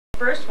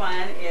first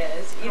one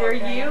is either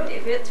you.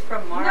 If it's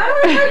from Mark. No,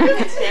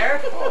 it's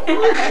terrible.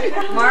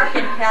 Mark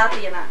and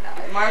Kathy and I,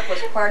 Mark was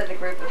part of the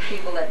group of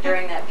people that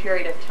during that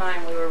period of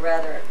time we were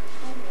rather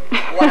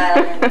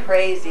wild and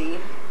crazy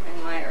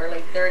in my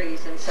early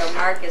 30s, and so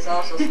Mark is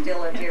also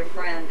still a dear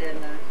friend. And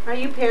are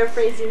you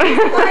paraphrasing?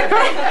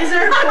 Is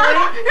there a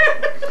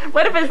point?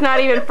 What if it's not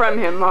even from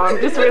him,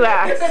 Mom? Just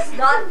relax. If it's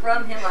not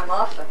from him, I'm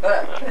off the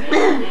hook.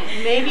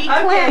 Maybe.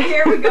 Okay,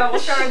 here we go. We'll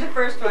start with the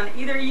first one.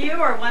 Either you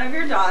or one of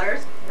your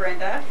daughters,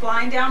 Brenda,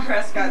 flying down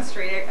Prescott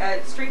Street,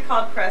 a street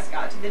called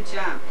Prescott, to the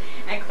Jump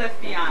and Cliff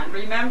Beyond.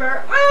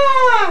 Remember,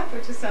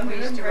 which is something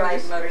we used to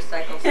ride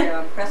motorcycles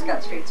down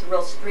Prescott Street. It's a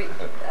real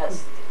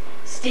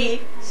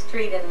steep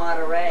street in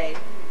Monterey.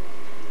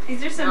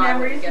 These are some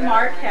memories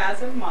Mark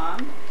has of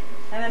Mom.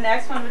 And the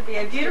next one would be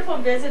a beautiful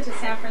visit to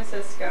San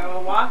Francisco,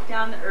 a walk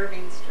down the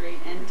Irving Street,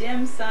 and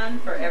dim sun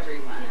for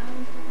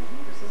everyone.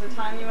 This is a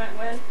time you went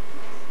with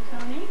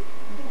Tony?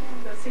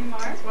 Go see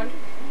Mark?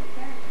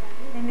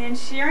 And then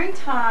sharing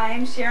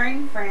time,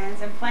 sharing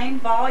friends, and playing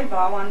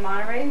volleyball on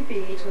Monterey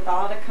Beach with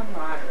all the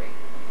camaraderie.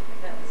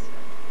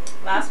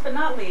 Last but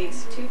not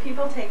least, 2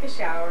 people take a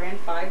shower and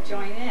 5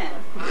 join in.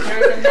 There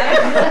is a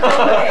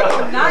metaphysical way,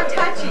 not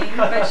touching,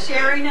 but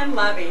sharing and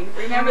loving.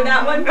 Remember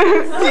that one?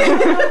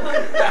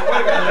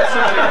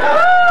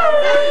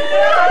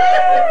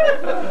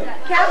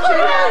 Capture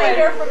that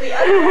here from the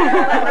other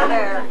over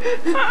there.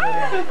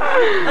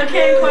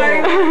 Okay,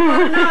 Clary, no.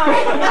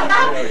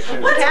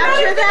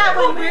 Capture that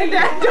one, Brenda.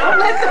 Don't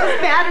let those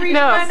batteries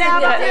run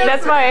out.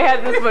 That's why I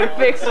had this one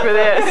fixed for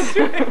this.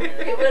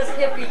 It was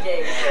hippie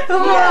days.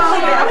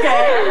 Oh,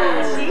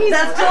 okay.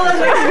 That's still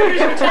an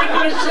excuse for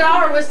taking a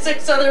shower with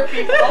 6 other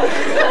people.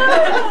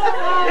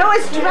 No,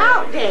 it's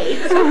drought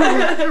days.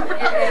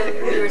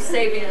 And we were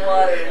saving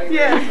water. We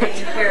were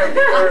taking care of the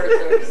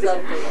earth or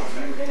something.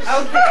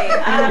 Okay,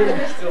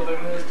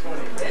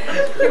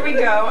 here we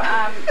go.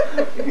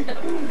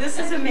 This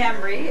is a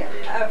memory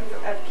of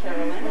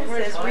Carolyn.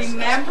 It says,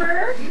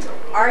 remember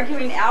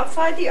arguing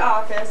outside the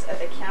office at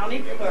the county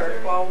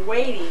clerk while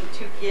waiting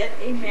to get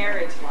a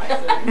marriage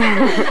license.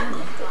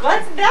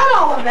 What's that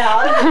all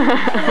about?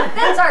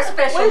 That's our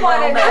special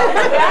moment.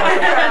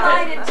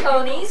 Mine and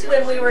Tony's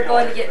when we were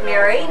going to get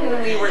married,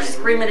 and we were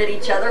screaming at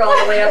each other all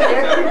the way up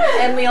there,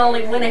 and we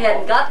only went ahead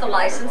and got the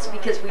license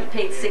because we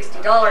paid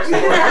 $60 for it.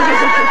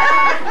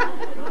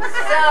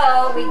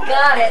 So we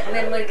got it, and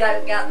then we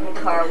got in the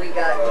car. We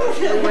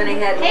went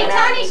ahead and went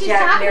out and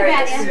Jack married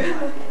us.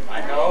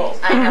 I know.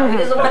 He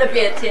doesn't want to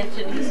pay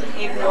attention. He's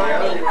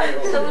ignoring me.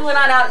 So we went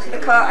on out to the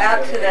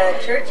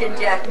church, and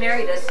Jack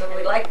married us, and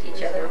we liked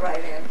each other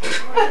right then.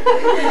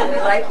 We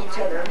like each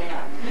other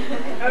now.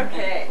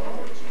 Okay.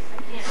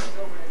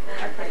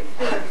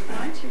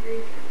 Why don't you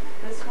read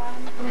this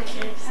one?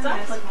 Okay.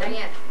 Stop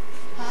looking.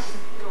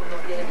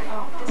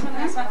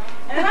 This one.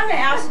 And then I'm going to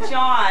ask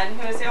John,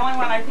 who is the only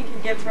one I think who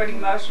gets ready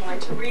emotionally,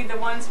 to read the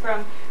ones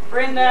from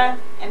Brenda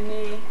and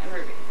me and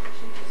Ruby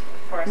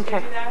for us. Okay.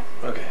 Can you do that?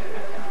 Okay.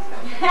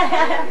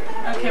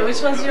 Okay,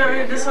 which ones do you want to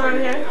read? This one over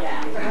here?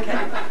 Yeah. Okay.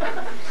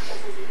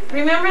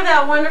 Remember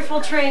that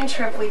wonderful train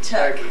trip we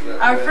took?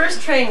 Our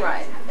first train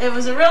ride. It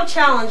was a real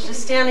challenge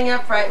just standing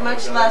upright,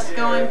 much less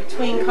going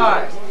between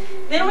cars.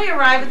 Then we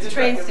arrived at the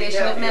train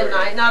station at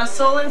midnight, not a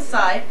soul in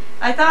sight.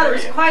 I thought it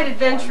was quite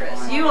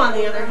adventurous. You, on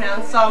the other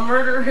hand, saw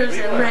murderers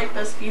and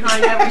rapists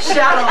behind every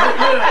shadow that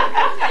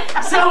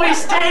moved. So we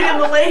stayed in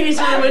the ladies'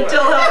 room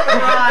until help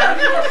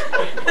arrived.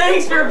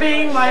 Thanks for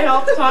being my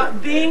help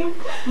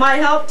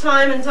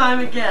time and time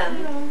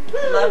again.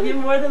 Love you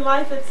more than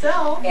life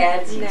itself.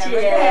 And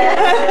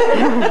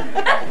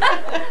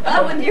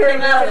I wouldn't hear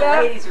him out of the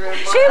ladies' room.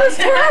 She was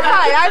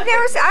terrified. I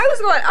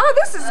was going, oh,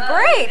 this is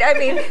great. I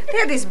mean, they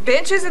had these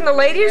benches in the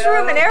ladies'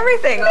 room and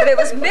everything, but it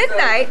was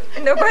midnight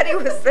and nobody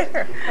was there. I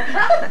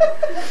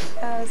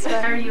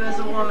admire you as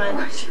a woman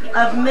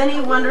of many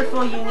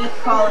wonderful, unique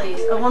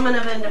qualities, a woman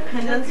of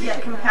independence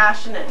yet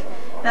compassionate,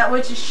 that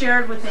which is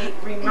shared with a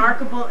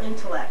remarkable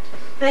intellect.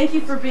 Thank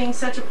you for being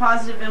such a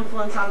positive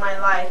influence on my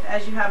life,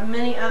 as you have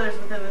many others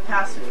within the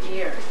past 50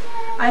 years.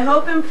 I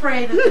hope and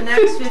pray that the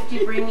next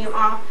 50 bring you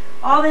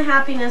all the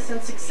happiness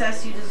and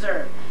success you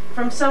deserve.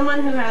 From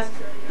someone who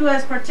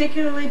has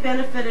particularly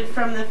benefited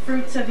from the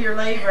fruits of your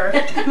labor,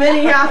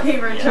 many happy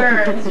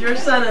returns, your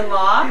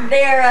son-in-law.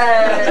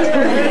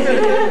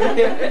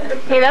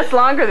 Hey, that's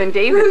longer than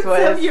David's was.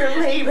 Fruits of your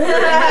labor.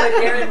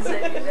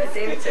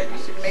 David said you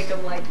should make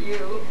them like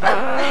you.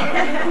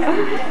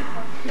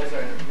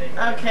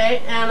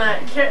 Okay,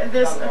 and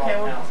this, okay,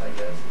 well,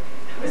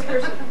 This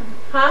person.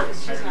 huh?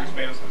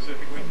 Spam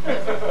specifically.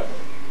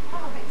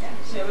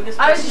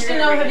 I was just to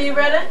know, have you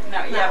read it?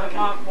 No, yeah, but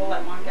Mom, we'll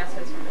let Mom guess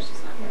his one, but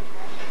she's not here.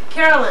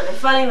 Carolyn, a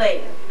funny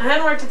lady. I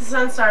hadn't worked at the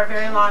Sun Star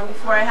very long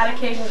before I had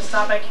occasion to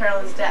stop by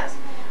Carolyn's desk.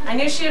 I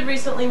knew she had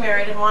recently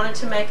married and wanted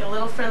to make a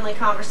little friendly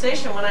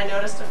conversation when I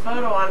noticed a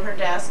photo on her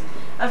desk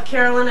of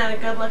Carolyn and a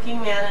good-looking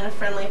man in a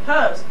friendly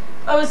pose.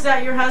 Oh, is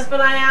that your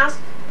husband? I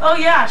asked. Oh,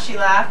 yeah, she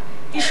laughed.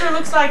 He sure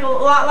looks like a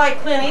lot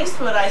like Clint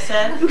Eastwood, I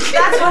said.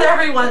 That's what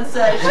everyone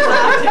said. She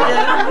laughed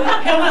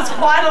again. It was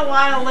quite a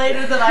while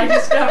later that I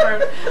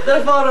discovered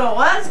the photo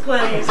was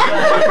Clint Eastwood.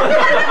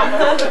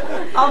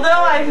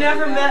 Although I've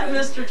never met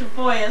Mr.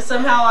 Tafoya,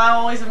 somehow I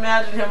always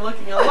imagined him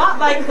looking a lot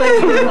like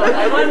Clint Eastwood.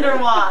 I wonder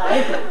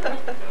why.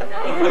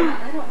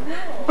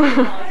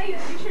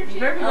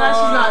 Very glad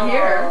she's not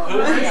here.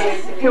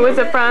 Who was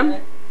it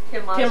from?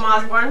 Kim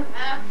Osborne.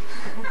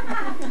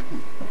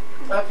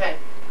 Okay,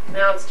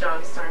 now it's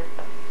John's turn.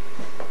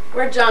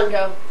 Where'd John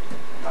go?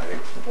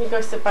 You go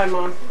sit by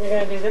Mom. You're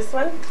going to do this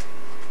one?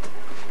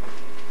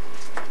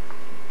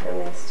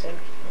 And these two.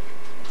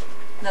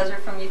 Those are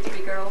from you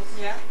three girls?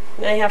 Yeah.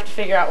 Now you have to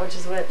figure out which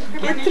is which.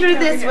 Get through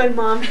this one,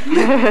 Mom. Here,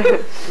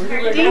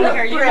 you don't need it No,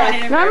 very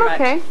I'm much.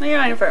 okay. No, you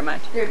don't need it very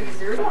much. They're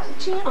easier.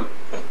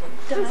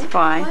 It's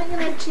fine.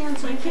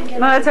 No,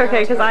 that's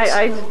okay, because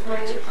I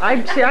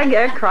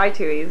cry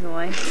too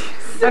easily.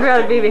 I'd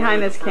rather be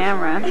behind this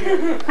camera.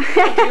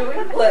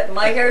 What?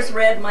 My hair's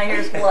red, my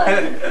hair's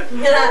blood.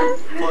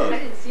 Close.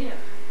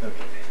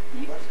 Okay.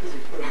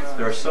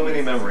 There are so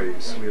many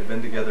memories. We have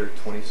been together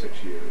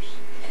 26 years.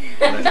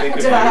 And I think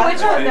about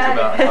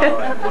how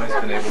I've always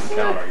been able to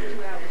count on you.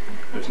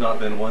 There's not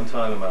been one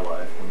time in my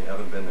life when you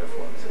haven't been there for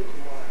me.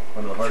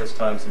 One of the hardest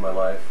times in my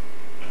life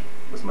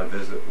was my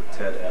visit with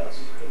Ted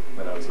S.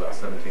 when I was about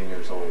 17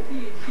 years old.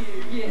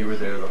 You were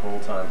there the whole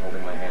time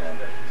holding my hand.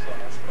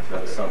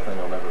 That is something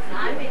I'll never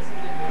forget.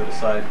 Put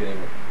aside being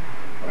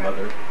a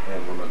mother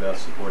and were my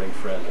best supporting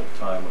friend at the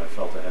time when I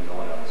felt I had no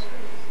one else.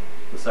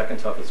 The second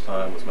toughest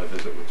time was my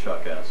visit with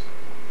Chuck S.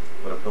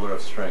 What a pillar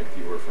of strength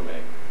you were for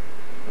me.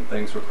 When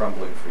things were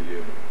crumbling for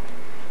you,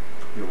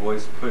 you've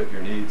always put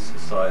your needs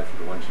aside for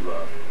the ones you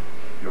love.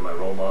 You're my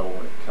role model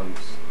when it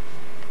comes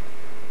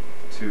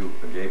to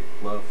agape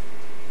love.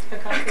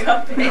 Agape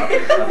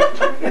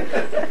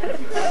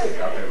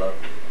love.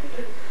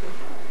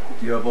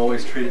 You have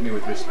always treated me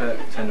with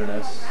respect,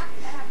 tenderness,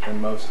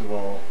 and most of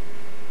all,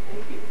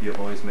 you have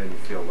always made me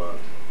feel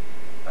loved.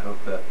 I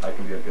hope that I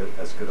can be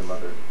as good a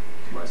mother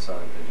to my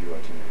son as you are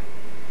to me.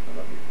 I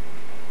love you.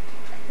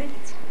 I think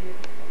it's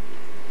beautiful.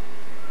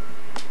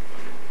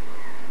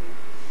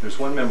 There's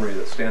one memory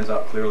that stands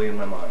out clearly in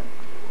my mind.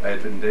 I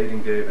had been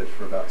dating David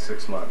for about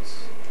 6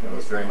 months and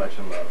was very much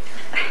in love.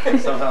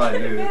 Somehow I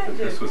knew that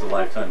this was a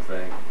lifetime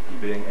thing,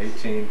 and being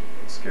 18, it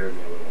scared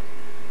me a little.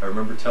 I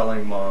remember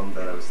telling Mom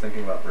that I was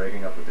thinking about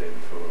breaking up with David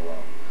for a little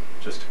while,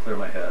 just to clear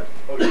my head.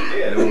 And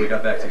then when we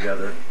got back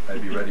together,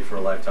 I'd be ready for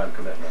a lifetime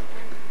commitment.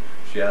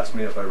 She asked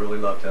me if I really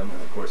loved him,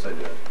 and of course I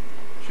did.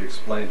 She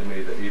explained to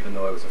me that even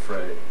though I was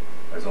afraid,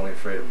 I was only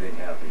afraid of being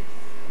happy.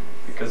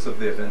 Because of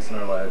the events in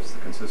our lives,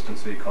 the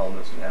consistency,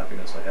 calmness, and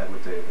happiness I had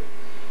with David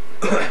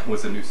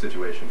was a new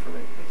situation for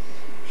me.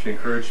 She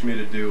encouraged me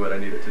to do what I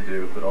needed to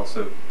do, but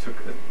also to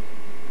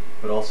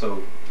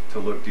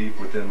look deep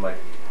within my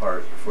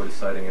heart before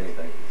deciding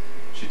anything.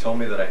 She told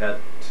me that I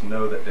had to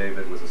know that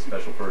David was a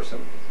special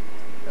person,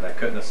 and I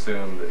couldn't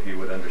assume that he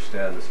would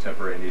understand this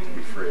temporary need to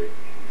be free.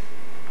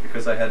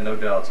 Because I had no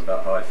doubts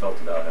about how I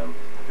felt about him,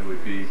 it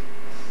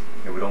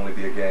would only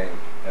be a game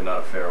and not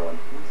a fair one.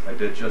 I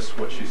did just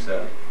what she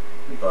said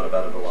and thought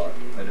about it a lot.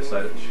 I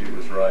decided she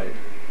was right.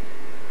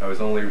 I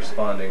was only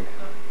responding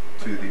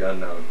to the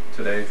unknown.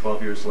 Today,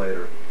 12 years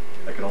later,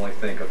 I can only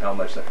think of how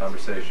much that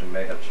conversation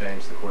may have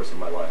changed the course of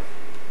my life,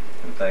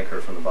 and thank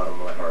her from the bottom of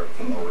my heart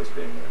for always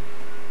being there.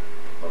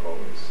 Love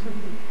always.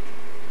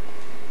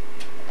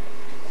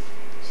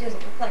 She doesn't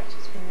look like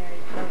she's been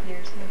married 12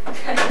 years now.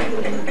 Okay,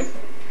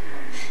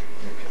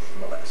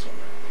 the last one.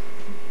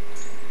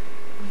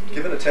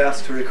 Given a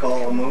task to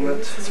recall a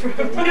moment.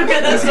 Given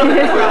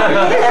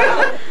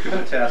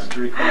a task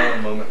to recall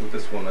a moment with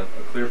this woman,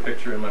 a clear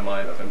picture in my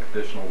mind of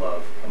unconditional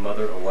love, a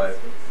mother, a wife,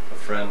 a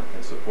friend,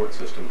 and support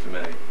system to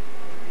many.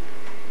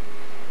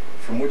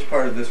 From which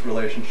part of this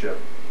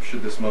relationship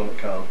should this moment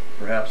come?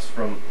 Perhaps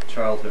from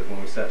childhood when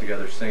we sat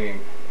together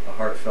singing a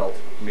heartfelt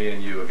 "Me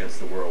and You Against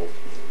the World."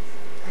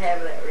 I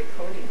have that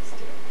recording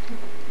still.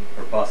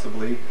 Or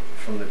possibly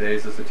from the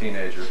days as a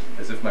teenager,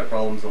 as if my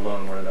problems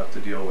alone weren't enough to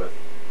deal with.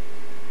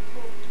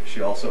 She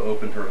also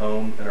opened her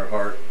home and her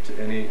heart to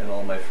any and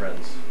all my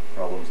friends'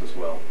 problems as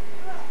well.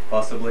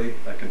 Possibly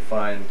I can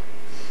find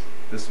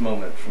this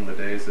moment from the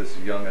days as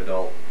a young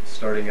adult,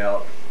 starting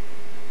out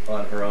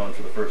on her own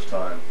for the first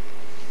time,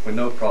 when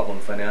no problem,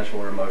 financial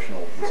or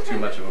emotional, was too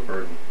much of a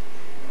burden.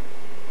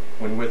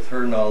 When with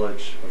her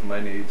knowledge of my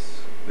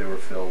needs, they were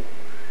filled.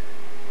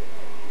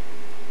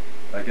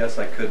 I guess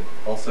I could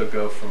also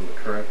go from the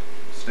current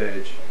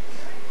stage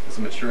as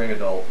a maturing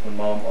adult when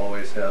Mom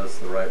always has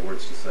the right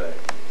words to say.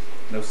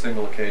 No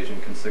single occasion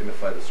can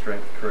signify the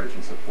strength, courage,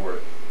 and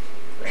support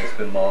that has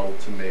been modeled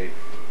to me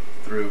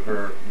through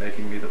her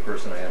making me the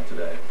person I am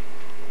today.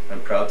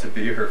 I'm proud to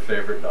be her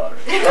favorite daughter.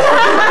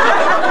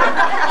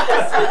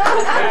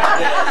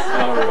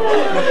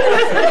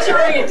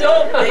 Maturing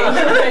adult thing.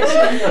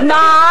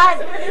 Not.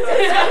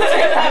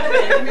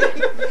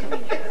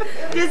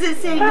 Does it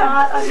say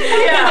not on it?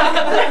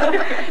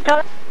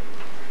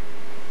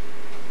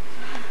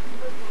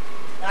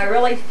 I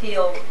really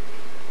feel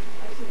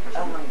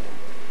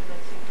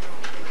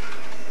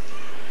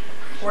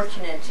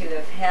fortunate to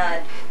have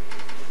had,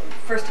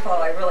 first of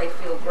all, I really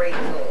feel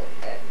grateful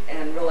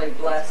and really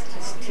blessed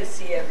to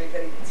see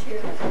everybody that's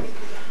here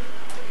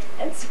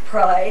and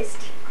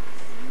surprised.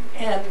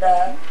 And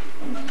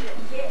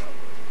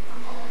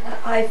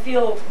I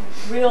feel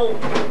real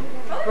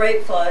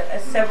grateful.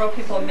 Several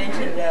people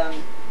mentioned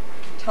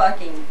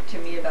talking to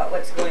me about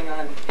what's going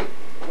on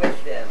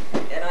with them.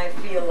 And I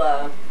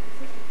feel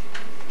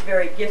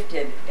very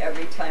gifted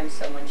every time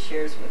someone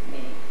shares with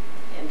me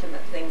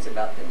intimate things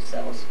about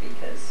themselves,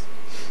 because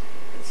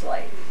it's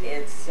like,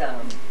 it's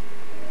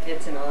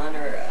an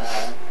honor.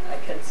 I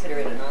consider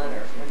it an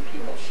honor when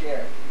people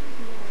share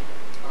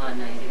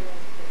on a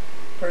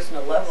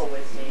personal level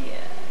with me.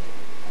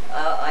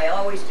 I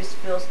always just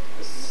feel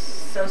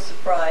so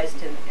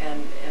surprised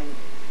and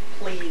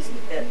pleased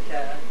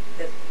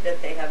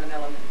that they have an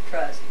element of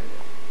trust.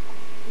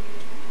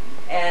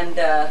 And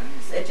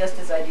just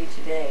as I do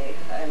today,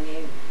 I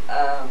mean,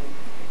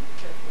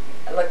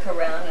 I look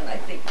around and I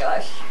think,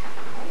 gosh,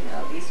 you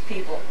know, these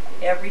people,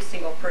 every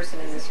single person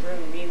in this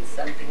room means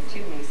something to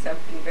me,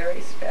 something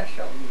very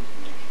special.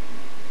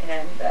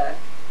 And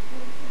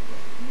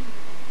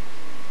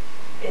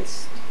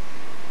it's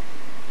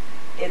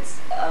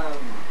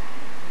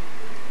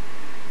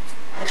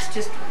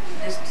just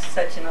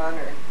such an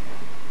honor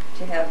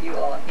to have you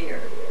all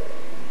here.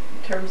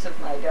 In terms of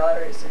my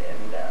daughters,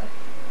 and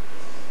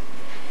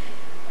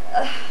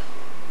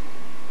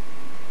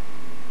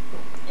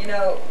you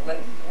know,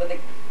 when the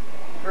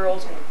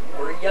girls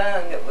were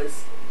young, it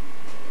was,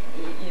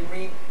 you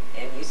read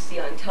and you see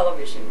on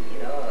television,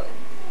 you know,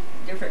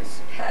 different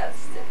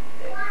paths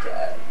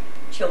that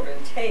children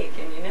take,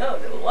 and you know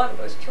that a lot of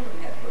those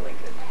children have really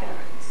good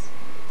parents.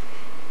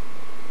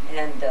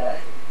 And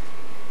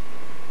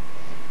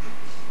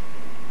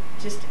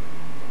just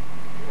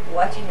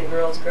watching the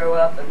girls grow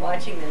up and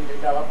watching them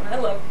develop, and I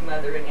love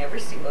mothering every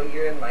single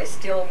year, and my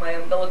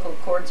umbilical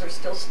cords are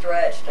still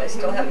stretched. I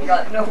still haven't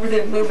gotten over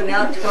them moving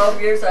out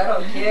 12 years. I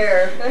don't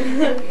care.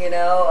 You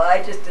know,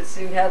 I just as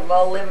soon have them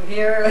all living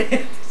here.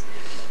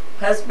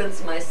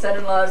 Husbands, my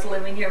son-in-laws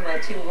living here, my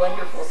two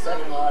wonderful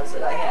son-in-laws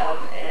that I have,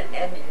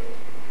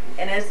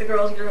 and as the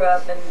girls grew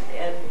up,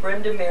 and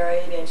Brenda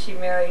married, and she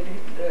married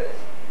the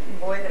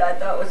boy that I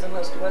thought was the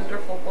most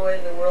wonderful boy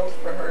in the world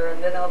for her,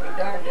 and then I'll be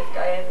darned if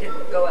Diane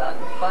didn't go out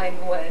and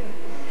find one.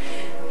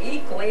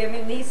 Equally, I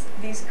mean,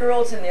 these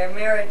girls in their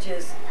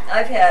marriages,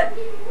 I've had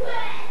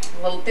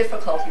a little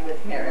difficulty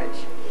with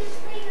marriage.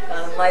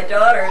 My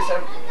daughters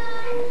are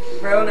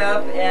grown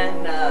up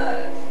and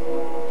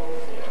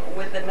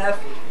with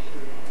enough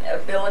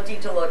ability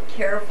to look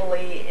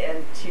carefully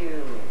and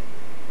to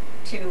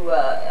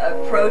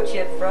approach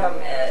it from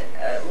a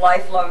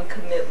lifelong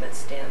commitment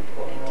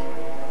standpoint.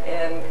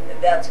 And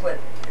that's what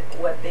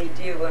they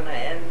do,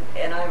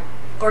 and of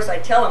course I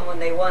tell them when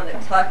they want to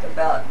talk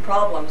about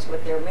problems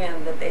with their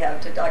men that they have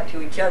to talk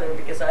to each other,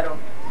 because I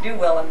don't do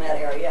well in that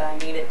area. I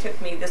mean, it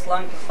took me this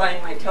long to find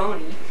my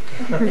Tony,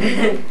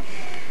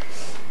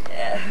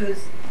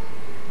 who's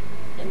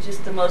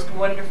just the most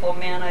wonderful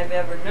man I've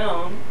ever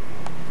known,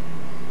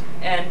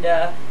 and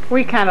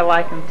we kind of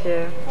like him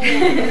too.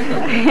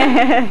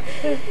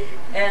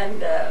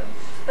 And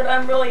but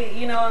I'm really,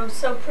 you know, I'm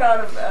so proud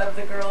of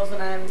the girls,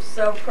 and I'm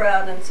so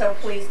proud and so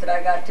pleased that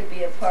I got to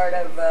be a part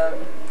of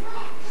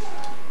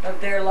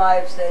their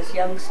lives as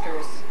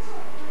youngsters,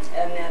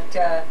 and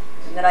that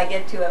I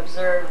get to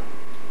observe.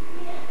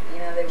 You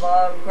know, they've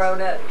all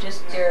grown up.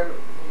 They're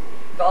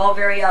all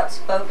very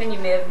outspoken. You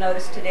may have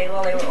noticed today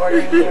while they were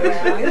ordering me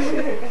around.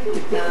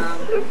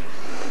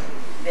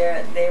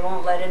 They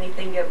won't let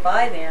anything get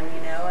by them,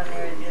 you know, and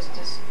they're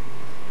just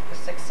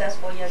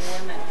successful young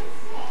women.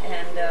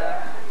 And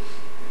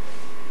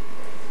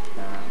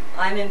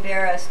I'm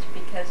embarrassed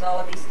because all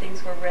of these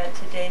things were read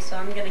today, so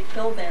I'm going to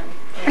kill them.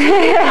 Do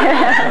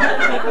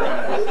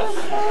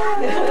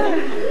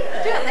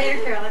it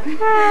later, Carolyn.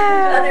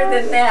 Other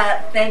than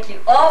that, thank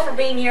you all for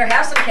being here.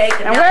 Have some cake.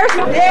 And where's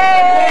some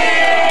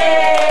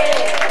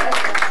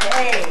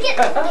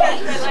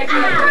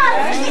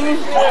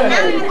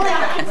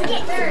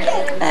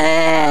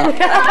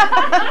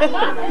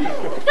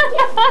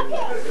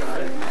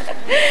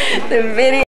The video.